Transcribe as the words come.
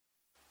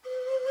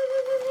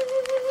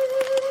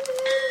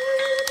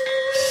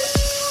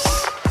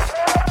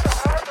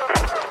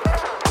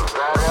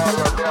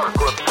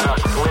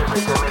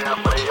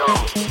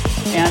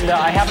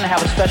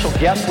have a special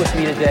guest with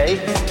me today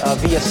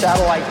via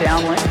satellite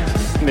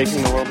downlink.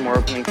 Making the world more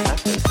open and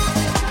connected.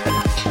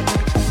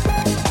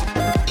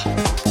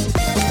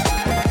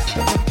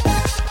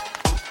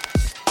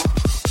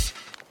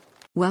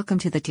 Welcome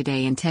to the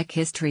Today in Tech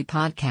History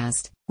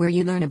podcast, where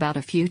you learn about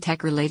a few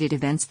tech-related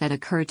events that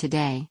occurred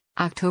today,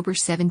 October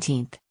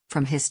 17th,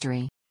 from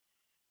history.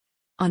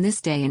 On this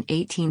day in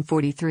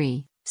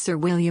 1843, Sir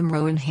William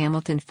Rowan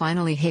Hamilton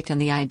finally hit on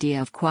the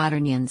idea of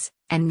quaternions,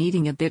 and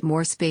needing a bit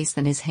more space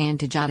than his hand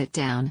to jot it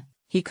down,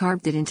 he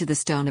carved it into the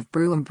stone of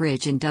Brougham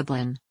Bridge in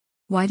Dublin.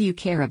 Why do you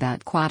care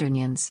about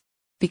quaternions?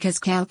 Because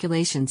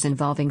calculations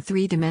involving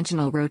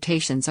three-dimensional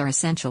rotations are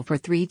essential for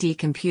 3D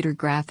computer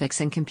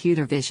graphics and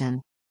computer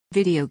vision.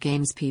 Video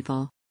games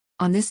people.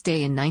 On this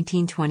day in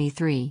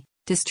 1923,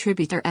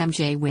 distributor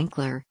M.J.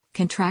 Winkler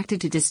contracted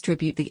to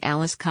distribute the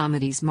Alice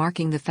comedies,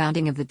 marking the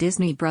founding of the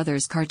Disney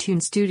Brothers cartoon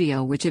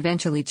studio, which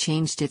eventually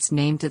changed its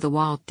name to the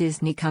Walt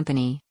Disney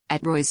Company,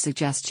 at Roy's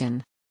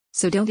suggestion.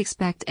 So don't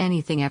expect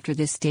anything after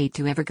this date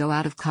to ever go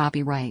out of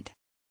copyright.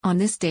 On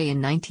this day in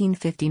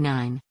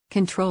 1959,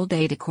 Control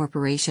Data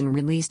Corporation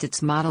released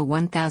its Model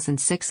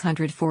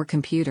 1604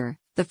 computer,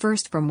 the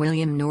first from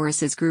William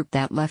Norris's group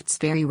that left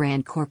Sperry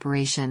Rand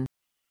Corporation.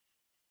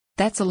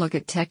 That's a look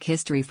at tech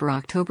history for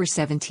October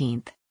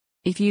 17th.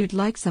 If you'd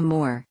like some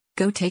more,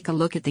 go take a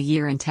look at the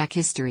year in tech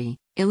history,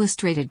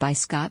 illustrated by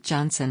Scott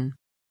Johnson.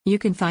 You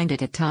can find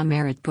it at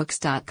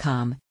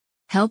tommerrittbooks.com.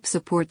 Help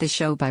support the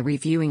show by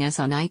reviewing us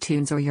on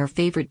iTunes or your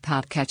favorite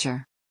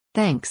podcatcher.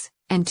 Thanks,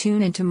 and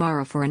tune in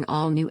tomorrow for an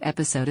all-new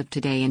episode of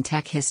Today in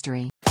Tech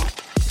History.